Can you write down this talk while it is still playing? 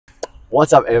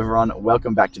What's up everyone,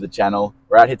 welcome back to the channel.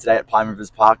 We're out here today at Pine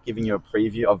Rivers Park giving you a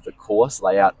preview of the course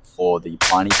layout for the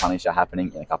Piney Punisher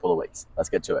happening in a couple of weeks. Let's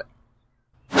get to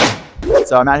it.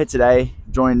 So I'm out here today,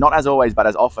 joined not as always but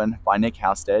as often by Nick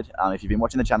Halstead. If you've been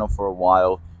watching the channel for a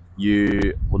while,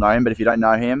 you will know him, but if you don't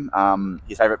know him,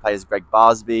 his favourite player is Greg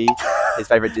Barsby. His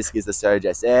favourite disc is the Surge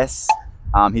SS.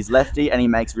 He's lefty and he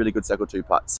makes really good Circle 2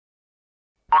 putts.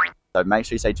 So make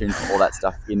sure you stay tuned for all that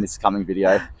stuff in this coming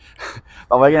video.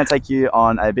 But we're going to take you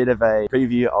on a bit of a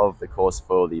preview of the course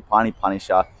for the Piney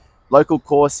Punisher. Local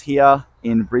course here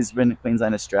in Brisbane,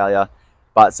 Queensland, Australia.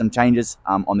 But some changes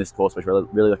on this course, which we're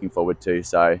really looking forward to.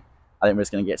 So I think we're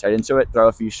just going to get straight into it, throw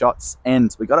a few shots.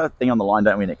 And we got a thing on the line,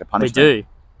 don't we, Nick? A punishment. We do. Do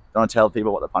you want to tell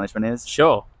people what the punishment is?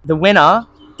 Sure. The winner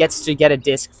gets to get a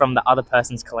disc from the other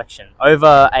person's collection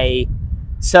over a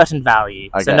certain value.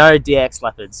 Okay. So no DX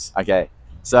leopards. Okay.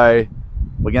 So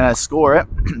we're going to score it.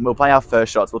 We'll play our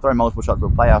first shots. We'll throw multiple shots.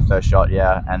 We'll play our first shot,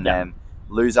 yeah. And then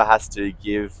loser has to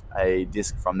give a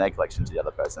disc from their collection to the other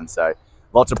person. So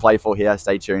lots to play for here.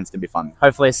 Stay tuned. It's going to be fun.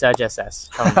 Hopefully a Surge SS.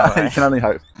 You can only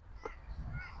hope.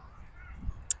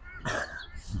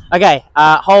 Okay,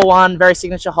 hole one, very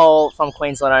signature hole from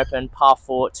Queensland Open, par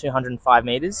 4, 205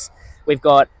 metres. We've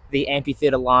got the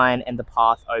amphitheatre line and the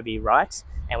path OB right.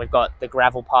 And we've got the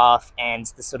gravel path and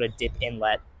the sort of dip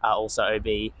inlet also OB.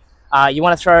 You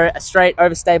want to throw a straight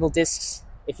overstable discs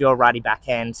if you're a righty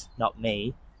backhand, not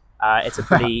me. It's a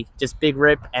pretty just big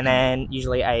rip and then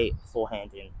usually a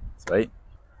forehand in. Sweet.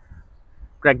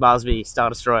 Greg Barsby, Star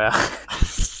Destroyer.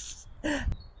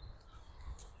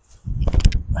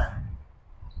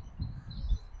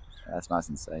 That's nice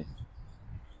and safe.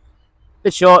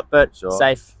 Bit short, but Sure.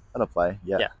 safe. That'll play,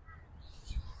 yeah. Yeah.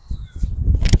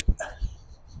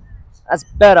 That's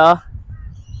better.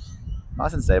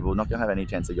 Nice and stable. Not going to have any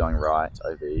chance of going right.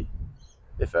 OB. A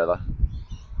bit further.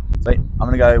 Sweet. I'm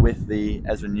going to go with the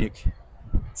Ezra Nuke.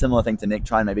 Similar thing to Nick.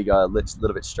 Try and maybe go a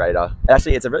little bit straighter.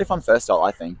 Actually, it's a really fun first style,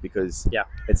 I think, because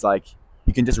it's like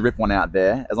you can just rip one out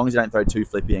there as long as you don't throw too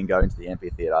flippy and go into the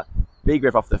amphitheatre. Big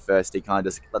rip off the first tee, kind of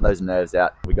just let those nerves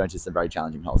out. We go into some very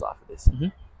challenging holes after this.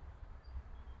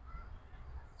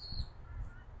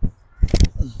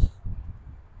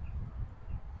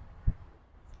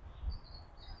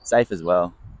 Safe as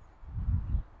well.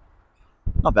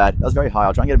 Not bad. That was very high.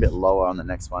 I'll try and get a bit lower on the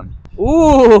next one.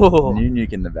 Ooh! New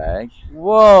Nuke in the bag.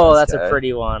 Whoa, Let's that's go. a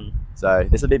pretty one. So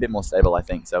this will be a bit more stable, I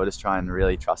think. So we'll just try and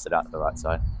really trust it out to the right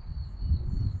side.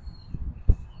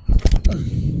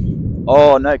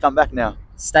 Oh no, come back now.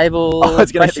 Stable. Oh,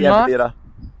 it's going to hit the amphitheatre.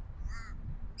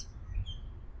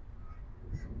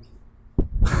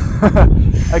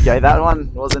 Okay, that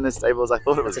one wasn't as stable as I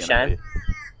thought it was. That's a shame.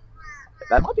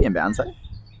 That might be in bounds, though.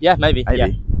 Yeah, maybe. Yeah.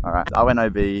 All right. I went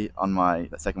OB on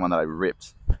the second one that I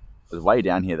ripped. It was way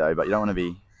down here though, but you don't want to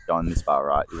be going this far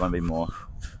right. You want to be more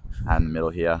out in the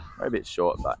middle here. We're a bit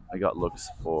short, but I got looks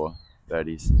for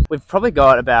 30s. We've probably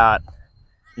got about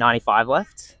 95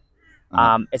 left.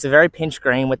 It's a very pinch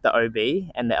green with the OB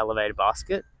and the elevated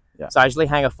basket. Yeah. So I usually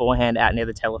hang a forehand out near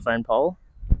the telephone pole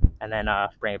and then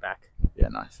bring it back. Yeah,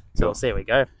 nice. So we'll see how we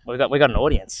go. We got an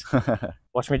audience.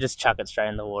 Watch me just chuck it straight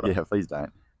in the water. Yeah, please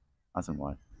don't. Nice and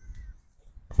wide.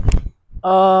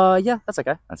 Yeah, that's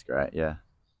okay. That's great, yeah.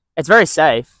 It's very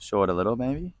safe. Short a little,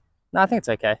 maybe? No, I think it's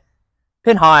okay.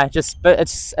 Pin high, but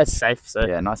it's safe. So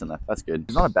yeah, nice and left. That's good.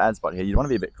 It's not a bad spot here. You want to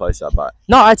be a bit closer, but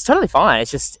no, it's totally fine.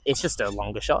 It's just a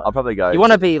longer shot. I'll probably go. You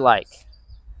want to be like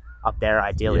up there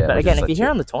ideally, Yeah, but again, if like you're here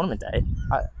on the tournament day,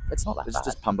 it's not that bad.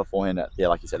 just pump beforehand at, yeah,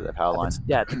 like you said, at the power line.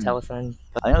 Yeah, the telephone.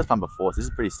 I think I was pumped before, so this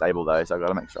is pretty stable though, so I've got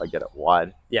to make sure I get it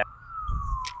wide. Yeah.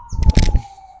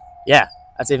 Yeah,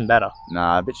 that's even better.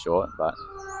 Nah, a bit short, but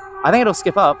I think it'll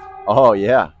skip up. oh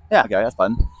yeah. Yeah. Okay, that's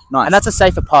fun. Nice. And that's a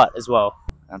safer putt as well.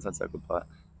 Outside circle putt.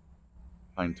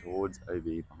 Going towards OB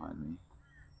behind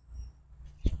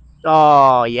me.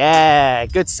 Oh yeah,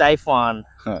 good safe one.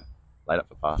 Laid up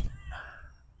for par.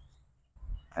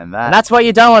 And And that's what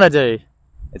you don't want to do.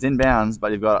 it's in bounds,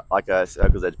 but you've got like a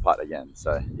circle's edge putt again.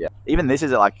 So yeah. Even this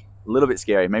is like a little bit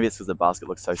scary. Maybe it's because the basket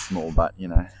looks so small, but you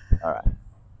know. Alright.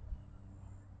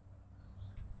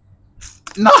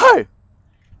 No!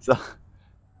 So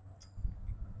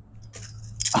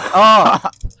Oh,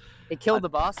 it killed the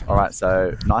basket. Alright,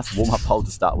 so nice warm-up hole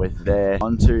to start with there.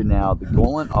 On to now the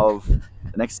gauntlet of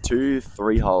the next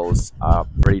 2-3 holes are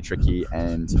pretty tricky,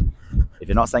 and if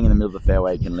you're not staying in the middle of the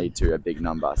fairway, it can lead to a big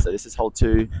number. So this is hole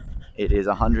 2. It is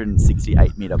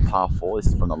 168 meter par 4. This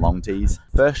is from the long tees.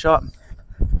 First shot,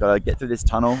 got to get through this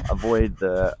tunnel, avoid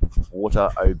the water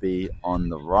OB on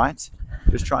the right.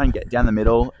 just try and get down the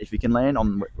middle. If you can land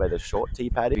on where the short tee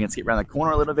pad is, you can skip around the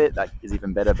corner a little bit. That is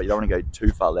even better, but you don't want to go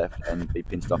too far left and be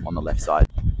pinched off on the left side.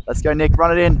 Let's go, Nick.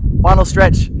 Run it in. Final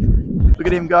stretch. Look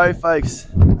at him go, folks.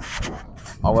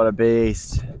 Oh, what a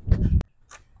beast.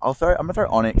 I'm gonna throw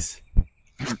Onyx.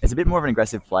 It's a bit more of an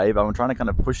aggressive play, but I'm trying to kind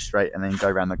of push straight and then go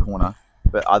around the corner.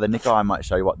 But either Nick or I might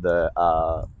show you what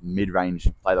the mid-range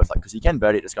play looks like, because you can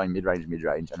birdie it just going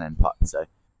mid-range, and then putt. So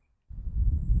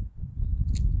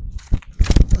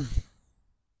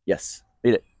yes,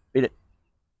 beat it.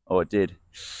 Oh, it did.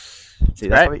 See,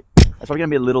 that's probably gonna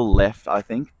be a little left, I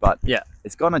think, but yeah,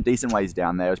 it's gone a decent ways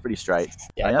down there. It was pretty straight.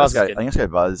 Yeah, I think let's go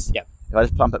buzz. Yeah. If I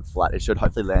just pump it flat, it should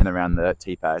hopefully land around the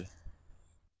tee pad.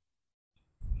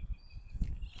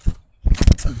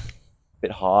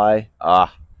 Bit high.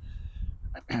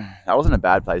 That wasn't a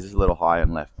bad place. Just a little high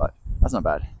and left, but that's not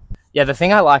bad. Yeah, the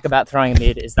thing I like about throwing a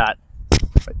mid is that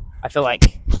I feel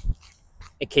like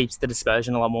it keeps the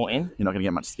dispersion a lot more in. You're not going to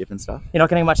get much skip and stuff. You're not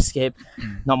getting much skip,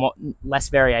 less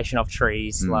variation of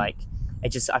trees. Like I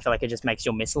feel like it just makes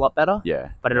your miss a lot better.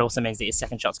 Yeah. But it also means that your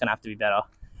second shot's going to have to be better.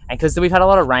 And because we've had a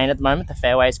lot of rain at the moment, the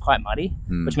fairway is quite muddy,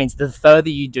 which means the further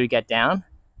you do get down,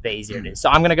 the easier it is. So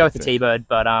I'm going to go with the T-Bird,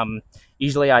 but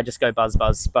usually I just go buzz,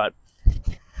 but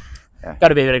got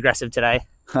to be a bit aggressive today.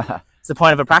 It's the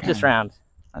point of a practice round.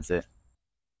 That's it.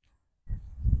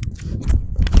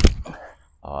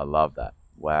 Oh, I love that.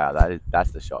 Wow,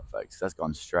 that's the shot, folks. That's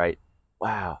gone straight.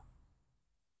 Wow.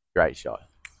 Great shot.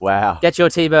 Wow. Get your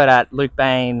T-Bird at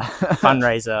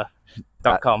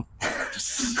lukebainfundraiser.com.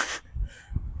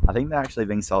 I think they're actually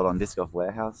being sold on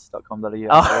discgolfwarehouse.com.au.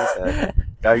 Oh. So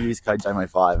go use code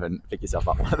JMO5 and pick yourself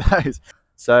up one of those.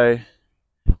 So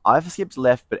I've skipped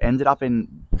left, but ended up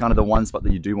in kind of the one spot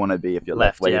that you do want to be if you're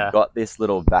left, where you've got this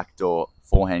little backdoor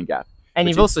forehand gap. And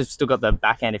you've also still got the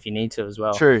backhand if you need to as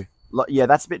well. True. Yeah,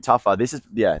 that's a bit tougher. This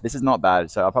is not bad.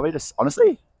 So I'll probably just,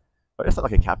 honestly,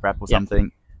 like a cap wrap or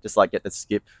something. Just like get the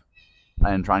skip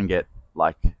and try and get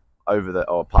like over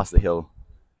or past the hill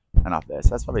and up there. So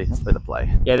that's probably the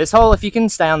play. Yeah, this hole, if you can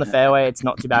stay on the fairway, it's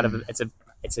not too bad of it's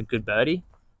a good birdie.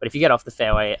 But if you get off the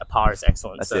fairway, a par is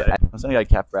excellent. That's it. I'm just gonna go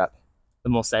cap wrap. The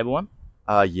more stable one?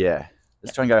 Yeah.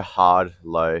 Just try and go hard,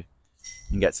 low,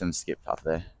 and get some skip up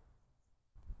there.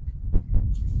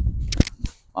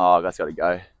 Oh, that's got to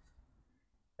go.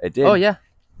 It did. Oh, yeah.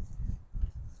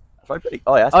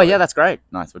 Oh, yeah. Yeah, that's great.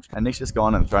 Nice. And Nick's just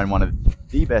gone and thrown one of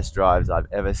the best drives I've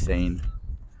ever seen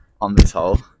on this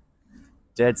hole.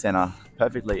 Dead center,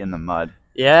 perfectly in the mud.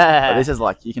 Yeah. But this is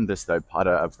like, you can just throw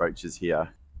putter approaches here.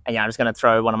 And yeah, I'm just going to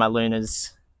throw one of my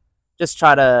Lunas. Just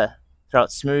try to throw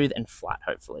it smooth and flat,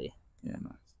 hopefully. Yeah,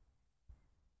 nice.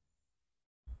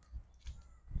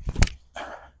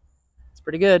 It's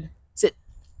pretty good. Sit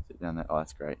down there. Oh,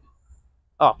 that's great.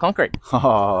 Oh, concrete.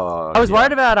 Oh, I was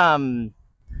worried about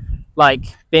like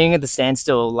being at the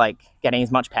standstill, like getting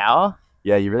as much power.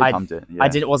 Yeah, you really pumped it. Yeah.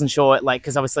 I wasn't sure, like,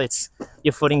 because obviously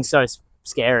your footing's so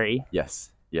scary.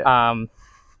 Yes. Yeah.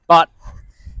 But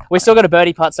we still got a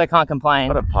birdie putt, so I can't complain.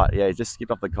 Got a putt. Yeah, he just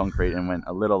skipped off the concrete and went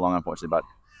a little long, unfortunately, but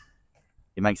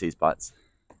he makes these putts,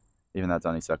 even though it's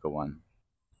only circle one.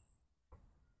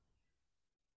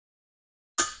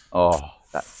 Oh,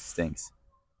 that stinks.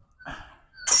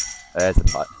 There's a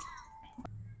putt.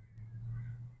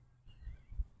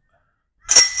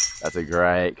 That's a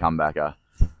great comebacker.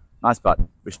 Nice putt.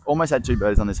 We almost had 2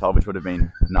 birdies on this hole, which would have been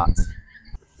nuts.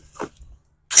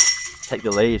 Take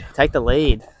the lead. Take the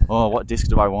lead. Oh, what disc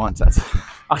do I want? That's...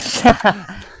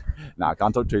 No, I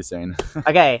can't talk too soon.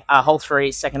 Okay, hole 3,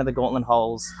 second of the gauntlet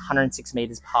holes, 106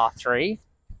 meters par 3.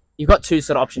 You've got 2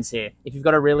 sort of options here. If you've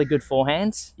got a really good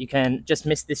forehand, you can just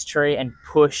miss this tree and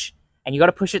push, and you got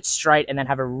to push it straight and then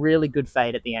have a really good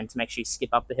fade at the end to make sure you skip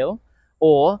up the hill.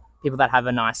 Or people that have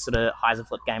a nice sort of hyzer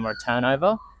flip game or a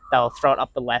turnover, they'll throw it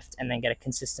up the left and then get a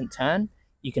consistent turn.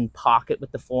 You can park it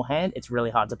with the forehand. It's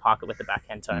really hard to park it with the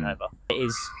backhand turnover. It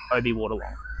is OB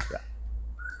Waterlong. Yeah.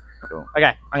 Cool.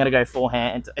 Okay, I'm going to go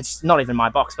forehand. It's not even my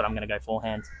box, but I'm going to go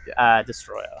forehand. Yeah.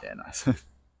 Destroyer. Yeah, nice.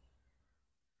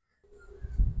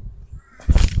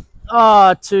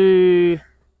 Oh, too...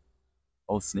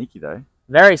 All sneaky, though.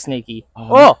 Very sneaky.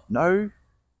 Oh! No.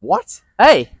 What?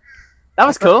 Hey, that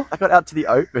was cool. I got out to the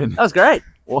open. That was great.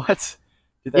 What?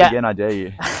 Do that again, I dare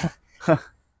you.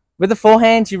 With the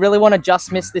forehand, you really want to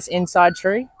just miss this inside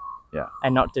tree. Yeah.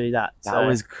 And not do that. That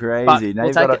was crazy. Now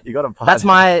you got a putt. That's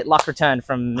my luck return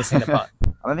from missing the putt.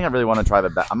 I don't think I really want to try the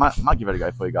back. I might give it a go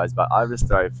for you guys, but I just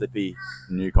throw a flippy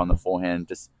nuke on the forehand,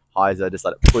 just hyzer, just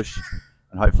let it push,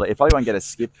 and hopefully it probably won't get a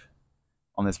skip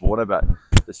on this water, but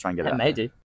just try and get it. It may do.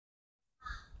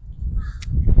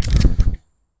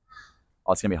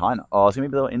 Oh, it's gonna be high. Oh, it's gonna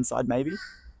be a little inside, maybe.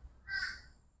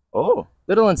 Oh,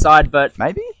 Little inside, but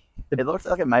maybe. It looks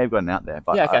like it may have gotten out there,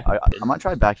 but Yeah, okay. I might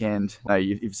try backhand. No,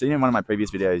 you've seen in one of my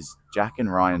previous videos, Jack and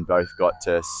Ryan both got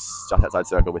to just outside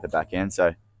circle with a backhand, so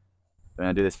I'm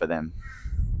going to do this for them.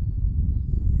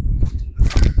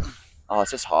 Oh,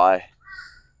 it's just high.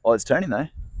 Oh, it's turning though.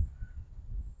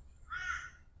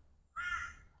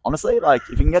 Honestly, like,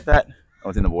 if you can get that, oh,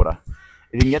 it's in the water.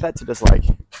 If you can get that to just like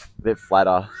a bit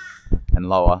flatter and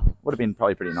lower, would have been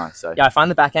probably pretty nice. So yeah, I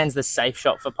find the backhand's the safe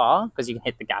shot for par because you can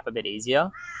hit the gap a bit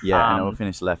easier. yeah, and it will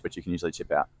finish left, which you can usually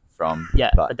chip out from. Yeah,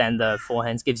 but then the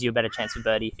forehands gives you a better chance for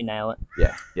birdie if you nail it.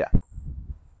 Yeah, yeah.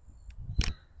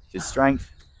 Just strength.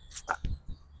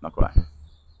 Not quite.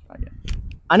 Try again.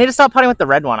 I need to start putting with the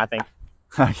red one, I think.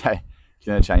 Okay,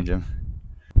 gonna change them.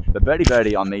 The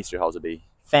birdie on these 2 holes would be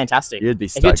Fantastic. You'd be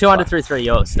if you're stoked, 200 right? through 3,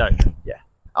 you're stoked. Yeah,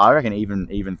 I reckon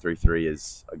even through 3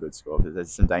 is a good score because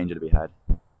there's some danger to be had.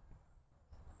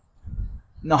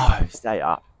 No, stay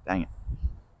up. Dang it.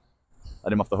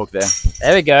 Let him off the hook there.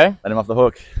 There we go. Let him off the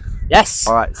hook. Yes.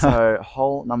 All right, so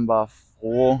hole number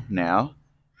 4 now.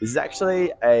 This is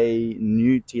actually a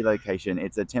new tee location.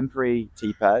 It's a temporary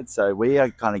tee pad, so we are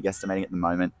kind of guesstimating at the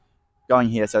moment going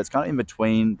here. So it's kind of in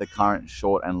between the current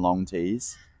short and long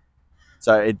tees.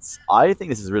 So I think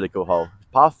this is a really cool hole.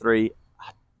 Par 3,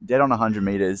 dead on 100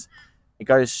 meters. It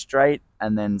goes straight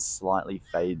and then slightly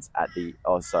fades at the,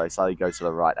 slightly goes to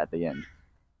the right at the end.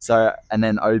 So, and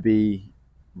then OB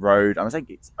Road, I'm going to say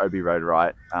it's OB Road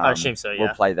right. I assume so, yeah.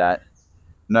 We'll play that.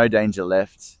 No danger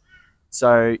left.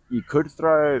 So you could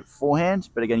throw forehand,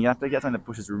 but again, you have to get something that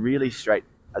pushes really straight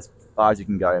as far as you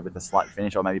can go with a slight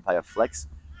finish, or maybe play a flex.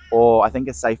 Or I think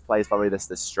a safe play is probably the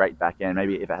straight backhand.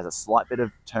 Maybe if it has a slight bit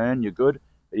of turn, you're good.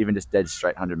 But even just dead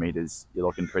straight 100 meters, you're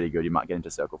looking pretty good. You might get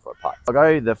into circle for a putt. I'll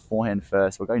go the forehand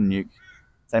first. We'll go nuke.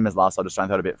 Same as last. I'll just try and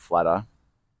throw it a bit flatter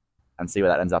and see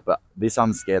where that ends up. But this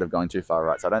I'm scared of going too far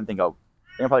right. So I think I'll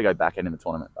probably go backhand in the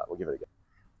tournament, but we'll give it a go.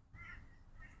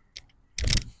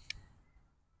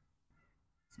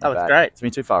 That was great. It's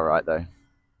been too far right though.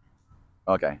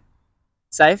 Okay.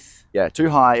 Safe? Yeah, too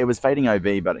high. It was fading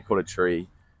OB, but it caught a tree.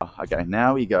 Okay,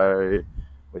 now we go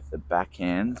with the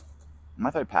backhand. I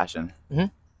might throw passion. Mm-hmm.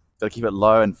 Got to keep it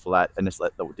low and flat and just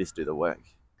let the disc do the work.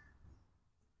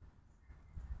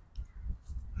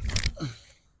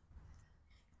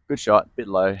 Good shot, bit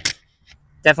low.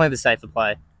 Definitely the safer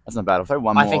play. That's not bad. I'll throw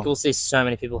one more. I think we'll see so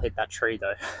many people hit that tree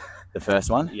though. The first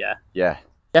one? Yeah. Yeah.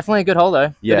 Definitely a good hole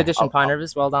though. Yeah, Good addition, Pine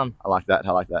Rivers. Well done. I like that.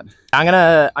 I like that. I'm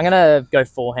gonna go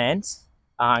forehand.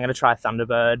 I'm gonna try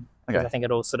Thunderbird because Okay. I think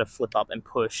it'll sort of flip up and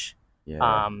push. Yeah.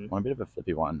 Um, Want a bit of a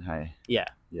flippy one, hey? Yeah.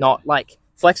 Yeah. Not like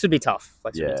flex would be tough.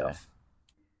 Flex would Yeah. be tough.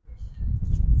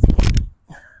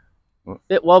 Oh.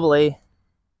 Bit wobbly.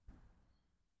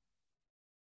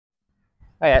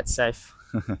 Oh yeah, it's safe.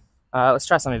 Let's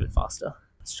try something a bit faster.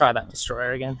 Let's try that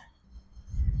Destroyer again.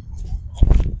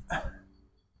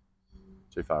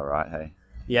 Too far right, hey?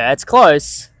 Yeah, it's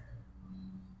close.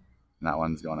 And that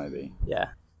one's gone OB. Yeah,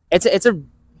 it's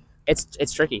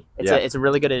tricky. It's a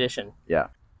really good addition. Yeah.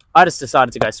 I just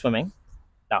decided to go swimming.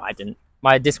 No, I didn't.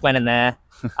 My disc went in there,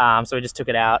 so we just took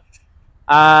it out.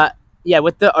 Yeah,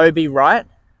 with the OB right,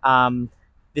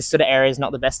 this sort of area is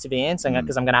not the best to be in, so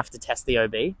because I'm going to have to test the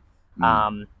OB,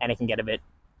 and it can get a bit.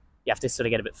 You have to sort of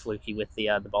get a bit fluky with the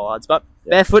bollards, but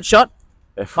barefoot shot,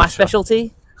 my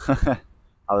specialty.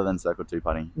 Other than circle 2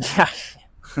 putting. Yeah,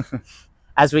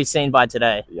 as we've seen by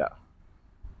today. Yeah.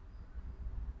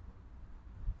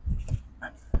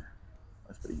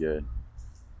 That's pretty good.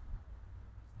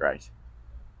 Great.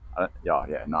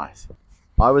 Yeah, nice.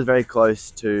 I was very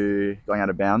close to going out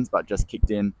of bounds, but just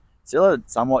kicked in. Still a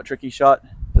somewhat tricky shot.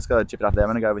 Just got to chip it up there.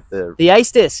 I'm going to go with the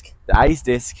ace disc. The ace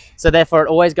disc. So therefore, it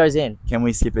always goes in. Can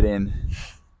we skip it in?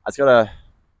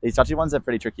 These touchy ones are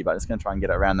pretty tricky, but I'm just going to try and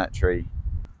get it around that tree.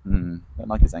 Don't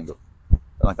like this angle.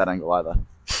 Don't like that angle either.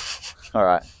 All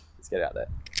right, let's get it out there.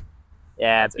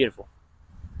 Yeah, it's beautiful.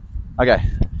 Okay,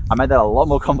 I made that a lot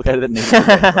more complicated than it needed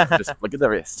to be. Just look at the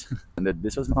wrist. And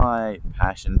this was my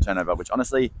passion turnover, which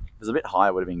honestly, if it was a bit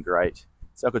higher, would have been great.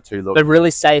 Circle 2 look. But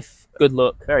really safe, good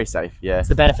look. Very safe, yeah. It's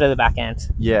the benefit of the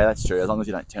backhand. Yeah, that's true, as long as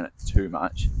you don't turn it too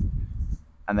much.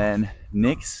 And then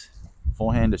Nick's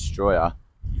forehand destroyer.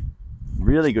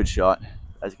 Really good shot.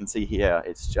 As you can see here,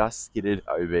 it's just skidded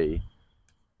OB,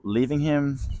 leaving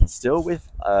him still with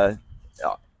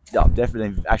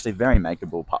definitely actually very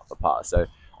makeable putt for par. So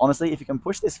honestly, if you can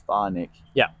push this far, Nick,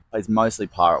 plays mostly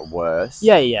par at worst.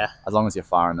 Yeah. As long as you're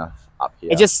far enough up here.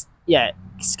 It's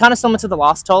kind of similar to the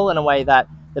last hole in a way that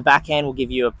the backhand will give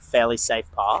you a fairly safe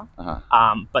par,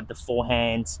 but the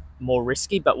forehand more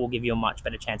risky, but will give you a much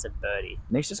better chance of birdie.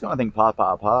 Nick's just gonna think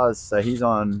pars, so he's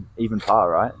on even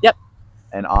par, right? Yep.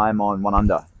 and I'm on 1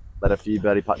 under. Let a few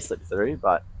birdie putts slip through,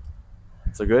 but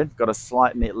so good. Got a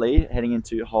slight net lead heading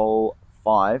into hole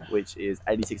 5, which is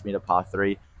 86-meter par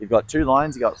 3. You've got 2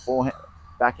 lines. You've got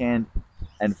backhand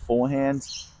and forehand.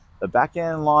 The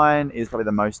backhand line is probably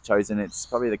the most chosen. It's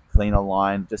probably the cleaner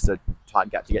line, just a tight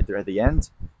gap to get through at the end.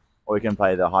 Or you can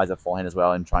play the hyzer forehand as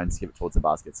well and try and skip it towards the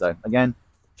basket. So again,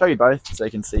 show you both so you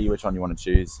can see which one you want to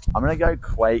choose. I'm going to go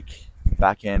Quake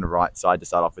backhand right side to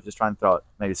start off with. Just try and throw it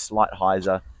maybe slight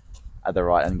hyzer at the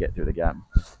right and get through the gap.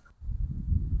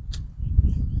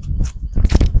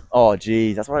 Oh,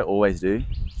 geez, that's what I always do.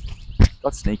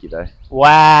 Got sneaky though.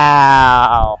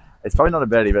 Wow. It's probably not a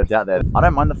birdie, but it's out there. I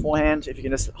don't mind the forehand. If you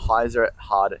can just hyzer it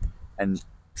hard and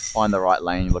find the right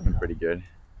lane, you're looking pretty good.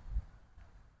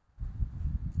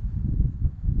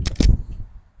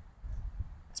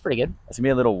 That's pretty good. It's going to be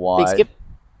a little wide. Big skip.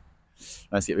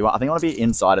 No skip. I think I want to be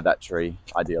inside of that tree,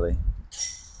 ideally.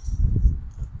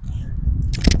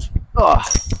 Oh.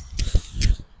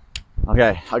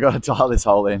 Okay, I got to dial this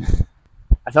hole in.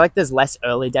 I feel like there's less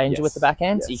early danger Yes. with the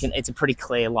backhand. Yes. So it's a pretty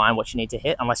clear line what you need to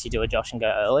hit, unless you do a Josh and go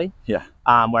early. Yeah.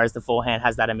 Whereas the forehand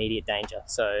has that immediate danger.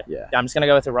 So Yeah. I'm just going to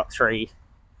go with a rock 3.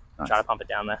 Nice. Try to pump it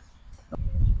down there.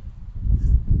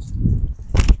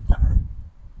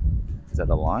 Is that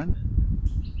the line?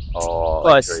 Oh,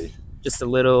 Close. tree. Just a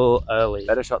little early.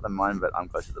 Better shot than mine, but I'm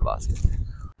close to the basket.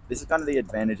 This is kind of the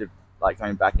advantage of like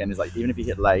coming backhand is like even if you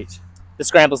hit late, The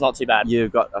scramble's not too bad.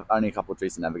 you've got only a couple of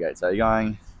trees to navigate. So you're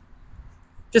going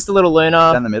Just a little lunar.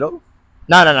 down the middle.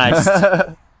 No. Just,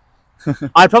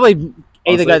 I'd probably either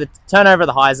Honestly? go the turn over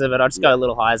the hyzer, but I'll just go a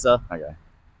little hyzer. Okay.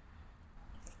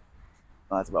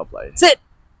 Oh, that's well played. Sit.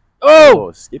 Oh,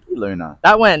 Oh, Skippy Luna.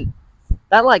 that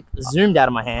like zoomed out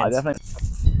of my I hands. definitely.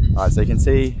 All right, so you can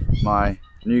see my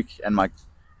nuke and my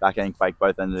backhand Quake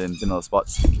both ended in similar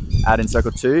spots out in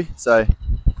circle 2. So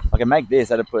I can make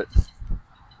this. I'd get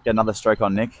another stroke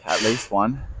on Nick, at least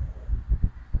one.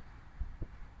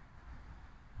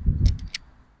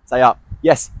 Stay up.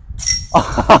 Yes.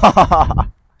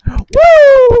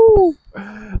 Woo!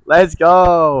 Let's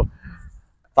go.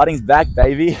 Putting's back,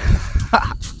 baby.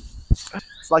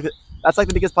 That's like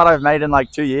the biggest putt I've made in like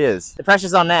 2 years. The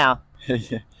pressure's on now.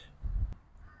 Yeah.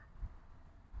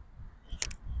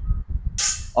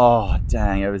 Oh,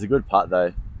 dang. It was a good putt,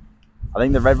 though. I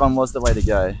think the red one was the way to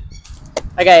go.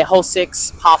 Okay, hole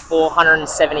 6, par 4,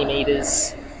 170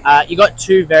 meters. You got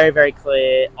 2 very, very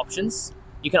clear options.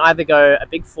 You can either go a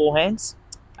big forehand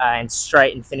and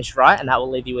straight and finish right, and that will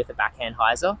leave you with a backhand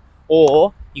hyzer,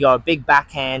 or you go a big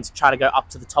backhand, try to go up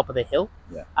to the top of the hill,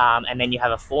 Yeah. and then you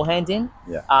have a forehand in.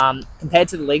 Yeah. Compared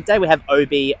to the league day, we have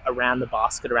OB around the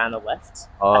basket around the left,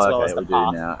 Oh, as well okay. as the We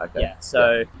path. do now. Okay. Yeah,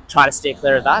 so try to steer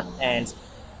clear of that and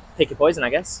pick your poison, I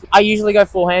guess. I usually go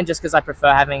forehand just because I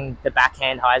prefer having the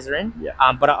backhand hyzer in. Yeah.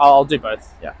 But I'll do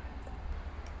both. Yeah.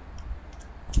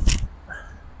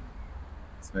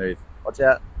 Smooth. Watch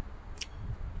out.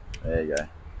 There you go.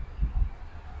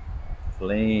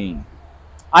 Clean.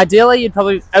 Ideally, you'd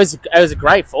probably it was a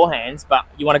great forehand, but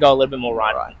you want to go a little bit more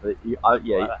right. Right. But yeah,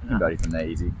 you can birdie from there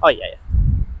easy. Oh yeah.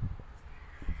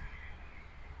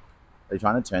 Are you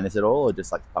trying to turn this at all, or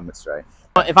just like pump it straight?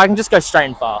 If I can just go straight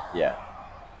and far. Yeah.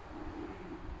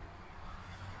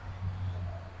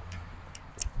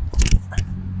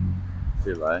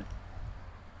 Too low.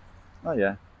 Oh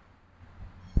yeah.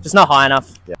 Just not high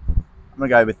enough. I'm gonna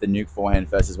go with the nuke forehand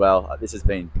first as well. This has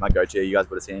been my go-to. You guys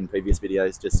would have seen in previous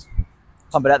videos. Just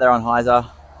pump it out there on hyzer,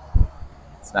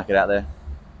 smack it out there.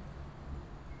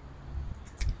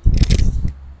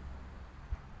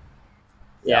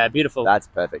 Yeah, beautiful. That's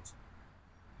perfect.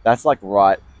 That's like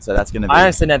right. So that's gonna be. I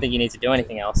honestly don't think you need to do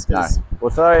anything else. No, 'Cause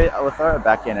we'll throw it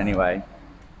back in anyway.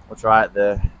 We'll try it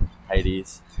the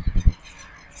Hades.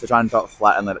 So try and drop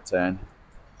flat and let it turn.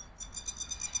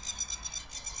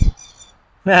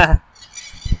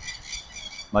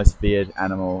 Most feared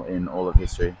animal in all of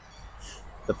history.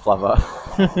 The plover.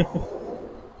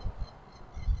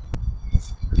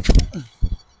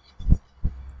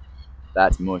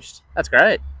 That's mushed. That's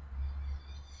great.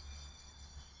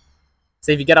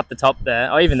 So if you get up the top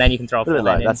there, or even then you can throw a A little bit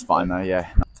forehand low. in. That's fine though, yeah.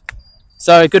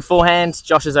 So good forehand.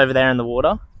 Josh is over there in the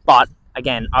water, but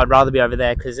again, I'd rather be over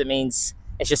there because it means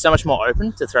it's just so much more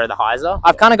open to throw the hyzer.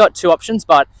 I've kind of got 2 options,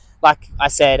 but like I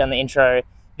said on the intro,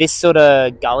 this sort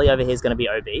of gully over here is going to be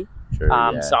OB. True,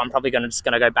 yeah. So I'm probably just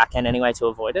going to go backhand anyway to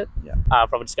avoid it. Yeah. I'll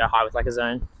probably just go high with like a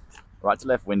zone. Right to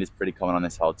left wind is pretty common on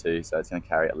this hole too, so it's going to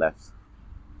carry it left.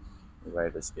 Way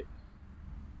to skip.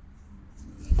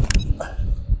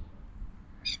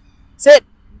 Sit!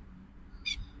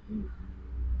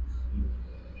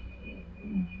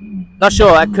 Not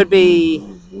sure. It could be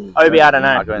OB, I don't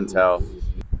know. I couldn't tell.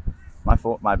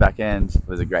 my backhand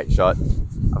was a great shot.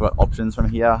 I've got options from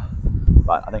here,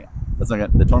 but I think that's not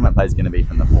gonna, the tournament play is going to be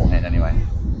from the forehand anyway.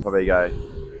 Probably go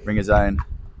ringer zone,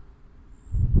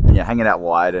 and yeah, hang it out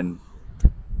wide and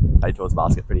play towards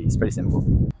basket. It's pretty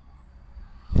simple.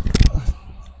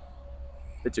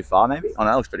 Bit too far maybe? Oh no,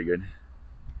 that looks pretty good.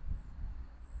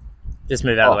 Just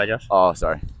move out of the way, Josh. Oh,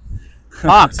 sorry.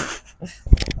 Fucked.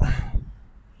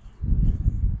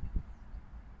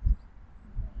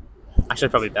 Actually,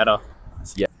 probably better.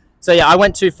 Yeah. So yeah, I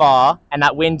went too far, and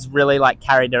that wind's really like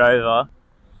carried it over.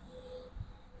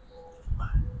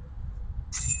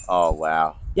 Oh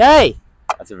wow. Yay!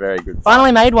 That's a very good.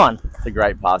 Finally made one. It's a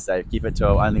great par save. Keep it to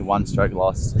only one stroke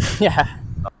lost. Yeah.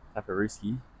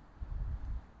 Paparuski.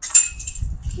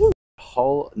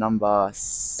 Hole number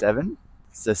 7.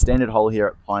 It's a standard hole here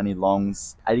at Piney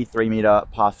Longs, 83 meter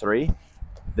par 3.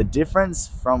 The difference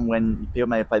from when people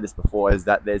may have played this before is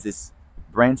that there's this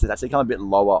branch that's actually come a bit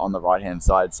lower on the right hand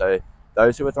side. So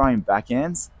those who are throwing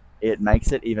backhands, it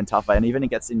makes it even tougher, and even it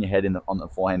gets in your head on the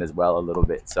forehand as well a little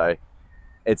bit. So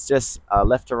it's just a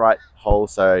left to right hole,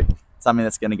 so something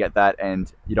that's going to get that,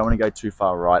 and you don't want to go too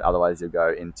far right, otherwise you'll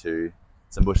go into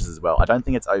some bushes as well. I don't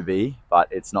think it's OB, but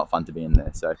it's not fun to be in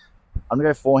there. So I'm going to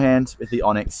go forehand with the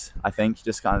Onyx, I think.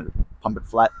 Just kind of pump it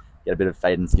flat, get a bit of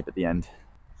fade and skip at the end.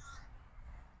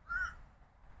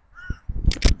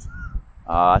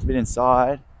 It's a bit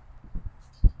inside.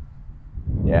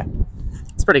 Yeah.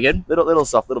 It's pretty good. Little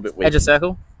soft, little bit weak. Edge of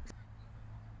circle.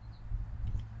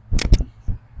 That's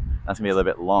going to be a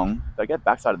little bit long. If I get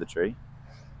backside of the tree.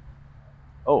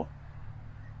 Oh.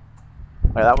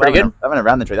 Okay, that pretty good. That went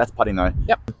around the tree. That's putting though.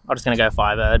 Yep. I'm just going to go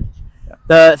 5-bird. Yeah.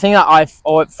 The thing that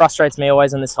frustrates me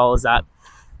always on this hole is that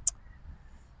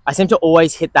I seem to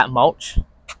always hit that mulch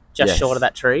just short of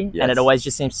that tree, and it always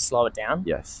just seems to slow it down.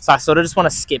 Yes. So I sort of just want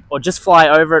to skip, or just fly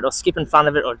over it, or skip in front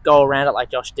of it, or go around it like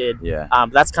Josh did. Yeah.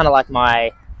 But that's kind of like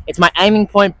it's my aiming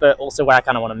point, but also where I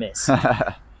kind of want to miss.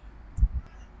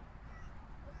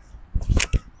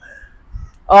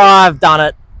 Oh, I've done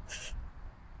it.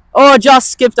 Oh, just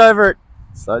skipped over it.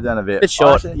 Slow down a bit. Bit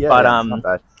short, actually, but not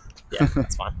bad. yeah,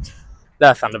 that's fine. The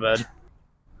Thunderbird.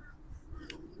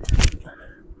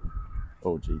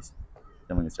 Oh, jeez.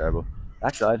 Filming is terrible.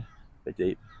 Backside, bit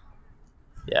deep.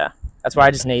 Yeah, that's where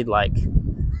I just need I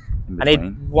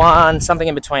need something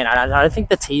in between. I don't think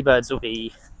the T-birds will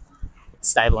be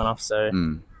stable enough. So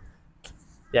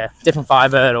yeah, different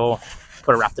 5-bird or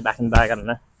put a Raptor back in the bag. I don't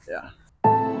know. Yeah.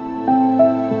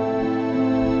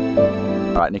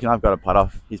 All right, Nick and I've got a putt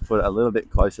off. He's put it a little bit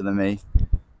closer than me.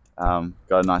 Got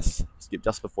a nice skip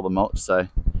just before the mulch, so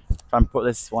try and put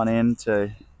this one in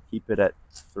to keep it at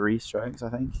 3 strokes, I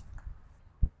think.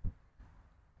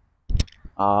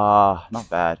 Not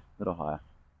bad. A little higher.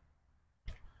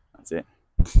 That's it.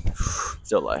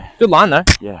 Still low. Good line though.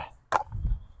 Yeah.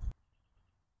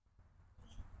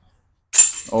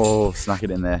 Oh, snuck it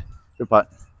in there. Good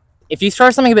putt. If you throw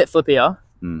something a bit flippier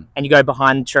and you go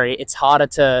behind the tree, it's harder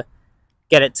to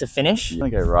get it to finish. You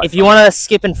want to go right. If you want to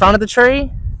skip in front of the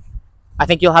tree, I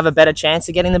think you'll have a better chance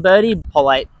of getting the birdie.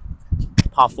 Hole 8,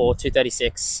 par 4,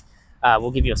 236.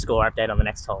 We'll give you a score update on the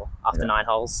next hole after 9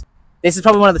 holes. This is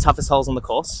probably one of the toughest holes on the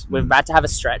course. We're about to have a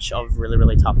stretch of really,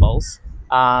 really tough holes.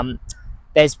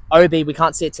 There's OB, we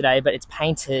can't see it today, but it's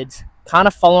painted kind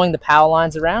of following the power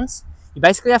lines around. You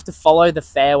basically have to follow the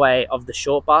fairway of the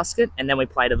short basket, and then we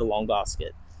play to the long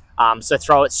basket. So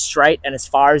throw it straight and as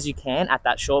far as you can at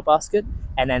that short basket,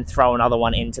 and then throw another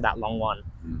one into that long one.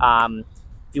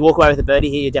 If you walk away with a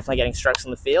birdie here, you're definitely getting strokes on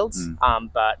the fields,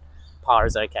 but par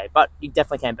is okay. But you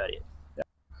definitely can birdie it. Yeah.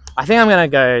 I think I'm going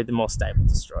to go the more stable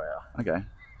Destroyer. Okay.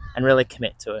 And really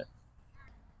commit to it.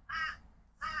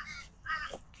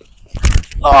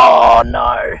 Oh,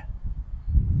 no.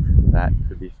 That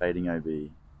could be fading OB.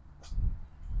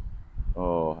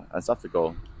 Oh, that's tough to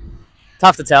call.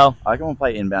 Tough to tell. I can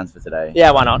play inbounds for today.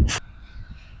 Yeah, why not?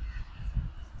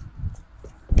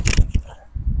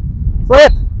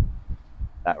 Flip!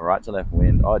 That right to left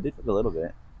wind. Oh, it did flip a little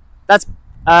bit. That's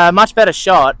a much better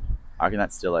shot. I reckon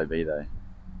that's still OB though.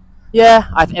 Yeah,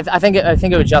 I think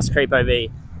it would just creep OB.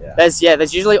 Yeah.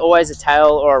 There's usually always a tail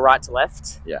or a right to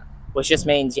left. Yeah. Which just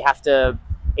means you have to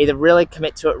either really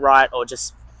commit to it right or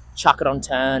just chuck it on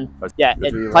turn. Yeah,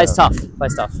 it plays tough.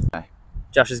 Plays tough. Okay.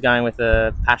 Josh is going with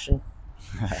a passion.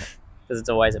 Because it's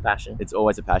always a passion. It's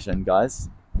always a passion, guys.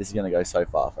 This is going to go so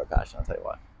far for a passion, I'll tell you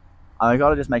what. I got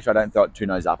to just make sure I don't throw it too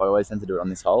nose up. I always tend to do it on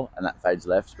this hole, and that fades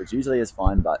left, which usually is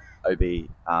fine, but OB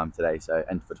today, so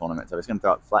and for tournament. So I'm just going to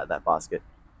throw it flat at that basket.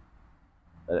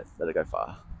 Let it go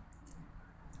far.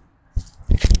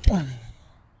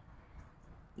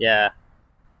 Yeah.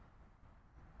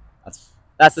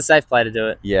 That's the safe play to do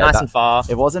it. Yeah, Nice and far.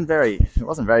 It wasn't very far.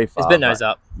 It's a bit nose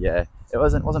up. Yeah, it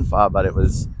wasn't far, but it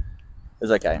was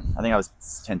okay. I think I was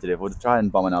tentative. We'll try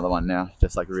and bomb another one now.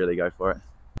 Just like really go for it.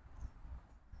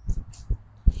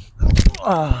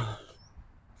 I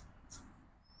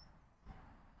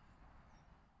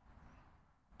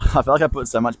feel like I put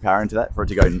so much power into that for it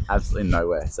to go absolutely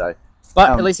nowhere. So, But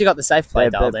at least you got the safe play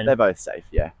dialed in. They're both safe.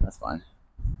 Yeah, that's fine.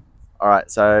 All right,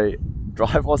 so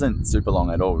drive wasn't super long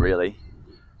at all, really.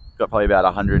 Got probably about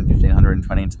 115,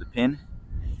 120 into the pin.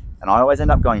 And I always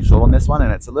end up going short on this one,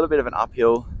 and it's a little bit of an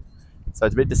uphill, so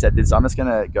it's a bit deceptive. So I'm just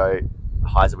gonna go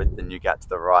hyzer with the Nucat to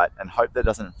the right and hope that it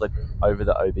doesn't flip over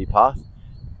the OB path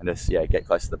and just, yeah, get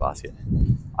close to the basket.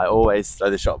 I always throw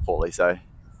the shot poorly, so.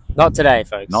 Not today,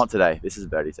 folks. Not today. This is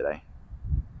birdie today.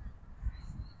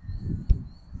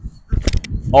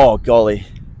 Oh, golly.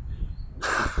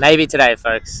 Maybe today,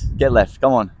 folks. Get left.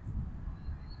 Come on.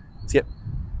 Skip.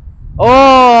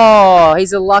 Oh,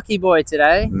 he's a lucky boy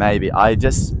today. Maybe. I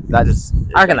reckon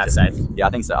that's safe. Yeah, I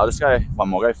think so. I'll just go one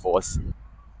more. Go force.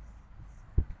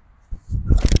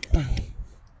 It's going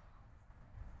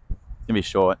to be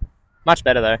short. Much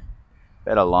better, though.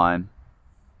 Better line.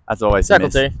 That's always Circle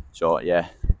 2. Short, yeah.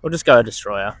 We'll just go a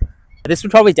destroyer. This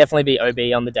would probably definitely be OB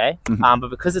on the day, but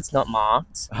because it's not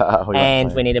marked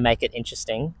and we need to make it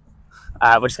interesting,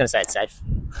 we're just going to say it's safe.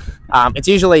 It's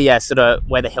usually, yeah, sort of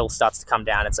where the hill starts to come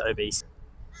down, it's OBs.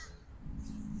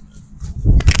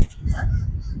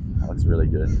 That looks really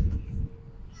good.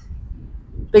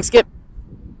 Big skip.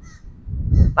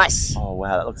 Nice. Oh,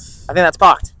 wow, that looks... I think that's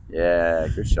parked. Yeah,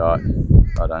 good shot.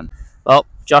 Well done. Well,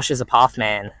 Josh is a path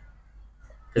man.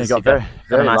 He got very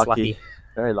lucky.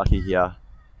 Very lucky here.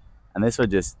 And this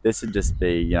would just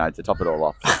be, you know, to top it all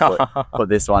off. Put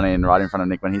this one in right in front of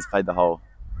Nick when he's played the hole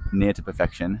near to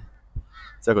perfection.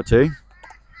 Circle 2.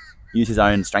 Use his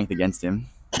own strength against him.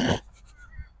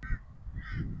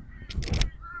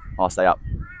 I'll stay up.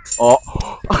 Oh.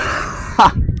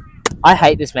 I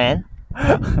hate this man.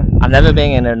 I'm never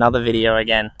being in another video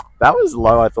again. That was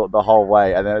low, I thought, the whole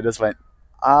way. And then it just went,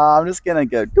 I'm just going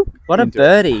to go. What a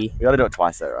birdie. We got to do it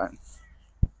twice though, right?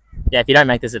 Yeah, if you don't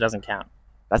make this, it doesn't count.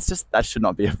 That should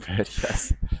not be a birdie.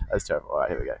 That's terrible. All right,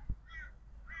 here we go.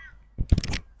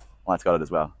 Oh, it's got it as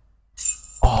well.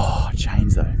 Oh,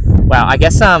 chains though. Wow, I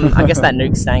guess that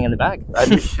nuke's staying in the bag.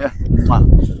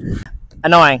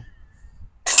 Annoying.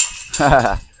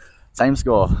 Same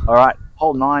score. All right,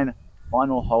 hole 9,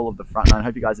 final hole of the front 9.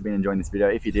 Hope you guys have been enjoying this video.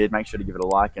 If you did, make sure to give it a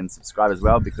like and subscribe as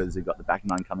well, because we've got the back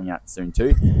 9 coming out soon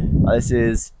too. This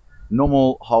is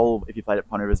normal hole if you played at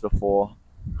Pond Rivers before.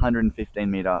 115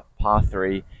 meter par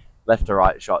 3, left to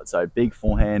right shot. So big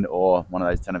forehand or one of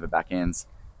those 10 over backhands.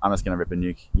 I'm just gonna rip a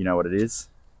nuke. You know what it is.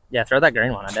 Yeah, throw that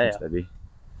green one, I dare you. Baby.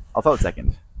 I'll throw it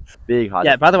second. Big high.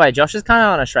 Yeah, by the way, Josh is kind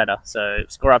of on a shredder, so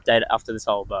score update after this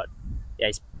hole, but yeah,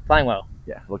 he's playing well.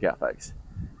 Yeah, look out, folks.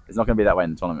 It's not going to be that way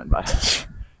in the tournament, but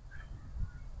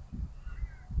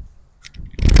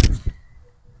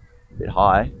a bit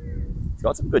high. It's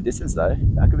got some good distance though.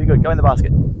 That could be good. Go in the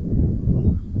basket.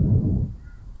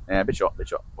 Yeah, a bit short,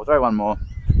 We'll throw one more.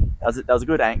 That was a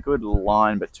good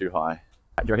line, but too high.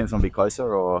 Do you reckon it's going to be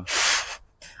closer, or?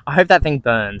 I hope that thing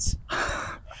burns.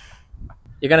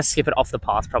 You're going to skip it off the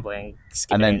path probably and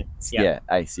skip and it then, in. Yeah,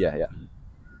 ace, yeah.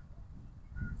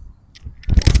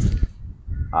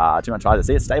 Too much higher.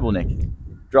 See, it's stable, Nick.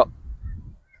 Drop.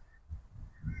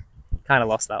 Kind of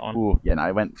lost that one. Ooh, yeah, no,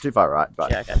 it went too far right,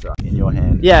 but yeah, okay. That's right. In your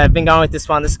hand. Yeah, I've been going with this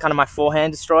one. This is kind of my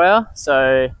forehand destroyer.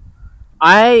 So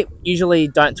I usually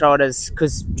don't throw it as,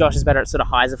 because Josh is better at sort of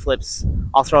hyzer flips,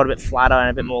 I'll throw it a bit flatter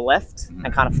and a bit more left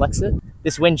and kind of flex it.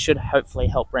 This wind should hopefully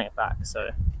help bring it back. So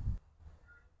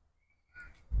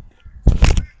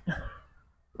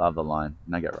love the line.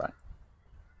 Now get right.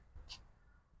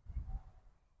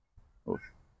 Ooh.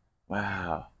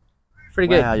 Wow. Pretty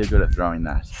good. Wow, you're good at throwing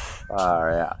that.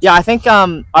 Far out. Yeah, I think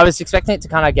I was expecting it to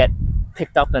kind of get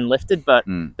picked up and lifted, but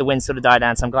the wind sort of died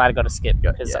down, so I'm glad I got a skip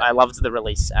because I loved the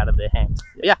release out of the hand.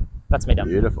 But yeah, that's me done.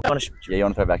 Beautiful. You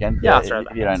want to throw back in? Yeah, I'll throw it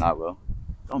back in. If you don't, I will.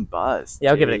 On buzz. Yeah,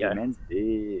 I'll give it a go. Man's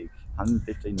big.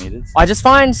 115 meters. I just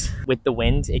find with the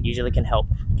wind, it usually can help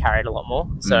carry it a lot more.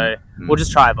 So we'll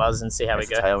just try a buzz and see how we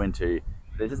go. Tailwind too.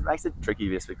 It just makes it tricky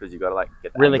just because you've got to like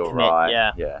get the really angle commit, right.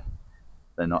 Yeah. Yeah.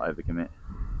 Then not overcommit.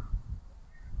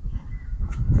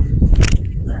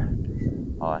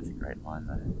 Oh, that's a great line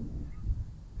though.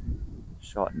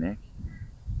 Shot, Nick.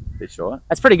 Bit short.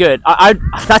 That's pretty good.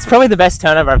 That's probably the best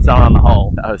turnover I've thrown on the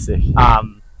hole. That was sick.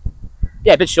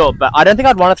 Yeah, a bit short, but I don't think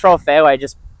I'd want to throw a fairway.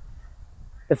 Just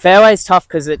the fairway is tough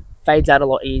because it fades out a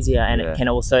lot easier, and Yeah. it can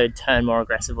also turn more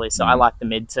aggressively. So I Mm. like the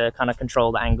mid to kind of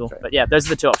control the angle. Okay. But yeah, those are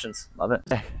the two options. Love it.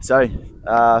 So,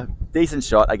 decent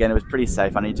shot. Again, it was pretty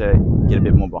safe. I need to get a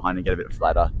bit more behind and get a bit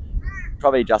flatter.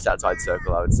 Probably just outside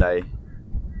circle, I would say.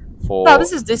 No,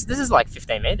 this is like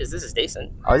 15 meters. This is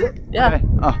decent. Oh, is it? Yeah. Okay.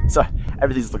 Oh, so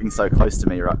everything's looking so close to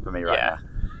me for me right Yeah.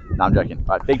 now. No, I'm joking.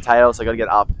 Right, big tail, so I got to get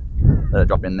up, let it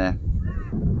drop in there.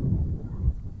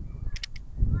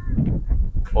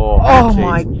 Oh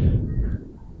my!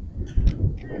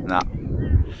 No.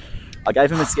 I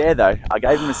gave him a scare though. I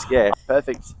gave him a scare.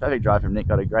 Perfect drive from Nick.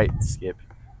 Got a great skip.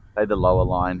 Played the lower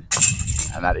line,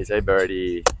 and that is a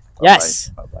birdie. Well Yes.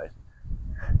 played. Well played.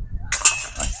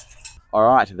 Nice. All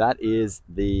right, that is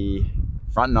the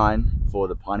front nine for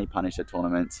the Piney Punisher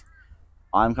tournament.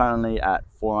 I'm currently at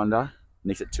 4 under.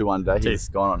 Nick's at 2 under. He's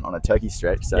gone on a turkey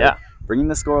stretch. So Yeah. bringing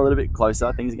the score a little bit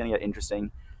closer. Things are going to get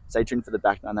interesting. Stay tuned for the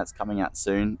back nine that's coming out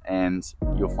soon, and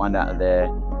you'll find out there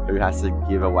who has to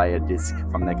give away a disc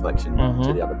from their collection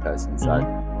to the other person. So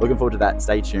looking forward to that.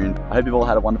 Stay tuned. I hope you've all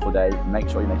had a wonderful day. Make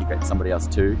sure you make it great to somebody else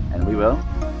too, and we will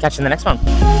Catch you in the next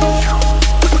one.